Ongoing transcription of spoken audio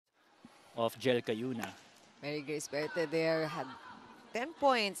of Jel Cayuna. Mary Grace Berte there had 10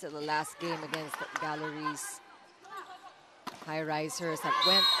 points in the last game against the Galleries high risers that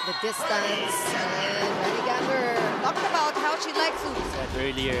went the distance. And Vanie Gandler talked about how she likes to. Said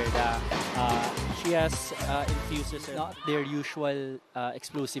earlier that she has infuses not their usual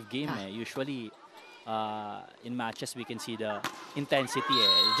explosive game. Usually in matches we can see the intensity,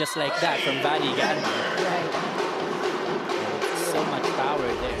 just like that from Vanie Gandler. Right. So much power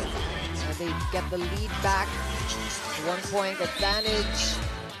there. And they get the lead back. 1 point advantage.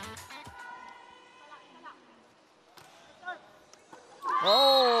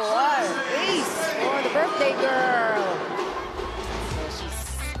 Oh, what an ace for the birthday girl. So she's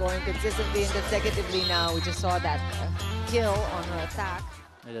scoring consistently and consecutively now. We just saw that kill on her attack.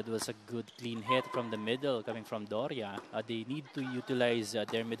 That was a good clean hit from the middle coming from Doria. They need to utilize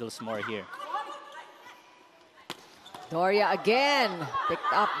their middles more here. Doria again,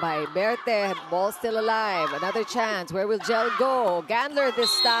 picked up by Berte. Ball still alive. Another chance. Where will Jel go? Gandler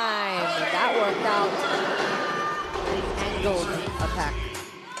this time. And that worked out. Angled attack.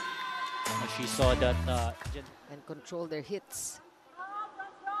 She saw that and control their hits.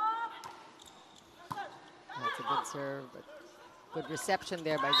 That's a good serve, but good reception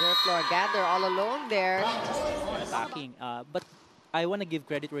there by Jerflor. Gandler all alone there. Attacking, but I want to give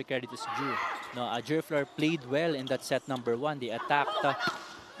credit where credit is due. No, Jerflor played well in that set number 1. They attacked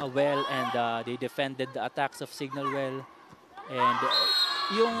well, and they defended the attacks of Signal well. And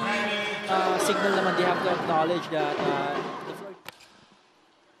yung Signal naman, they have to acknowledge that the floor.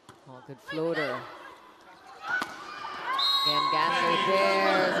 Oh, good floater. Again, Gandler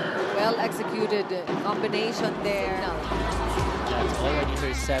there. Well executed combination there. That's already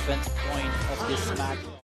her 7th point of this match.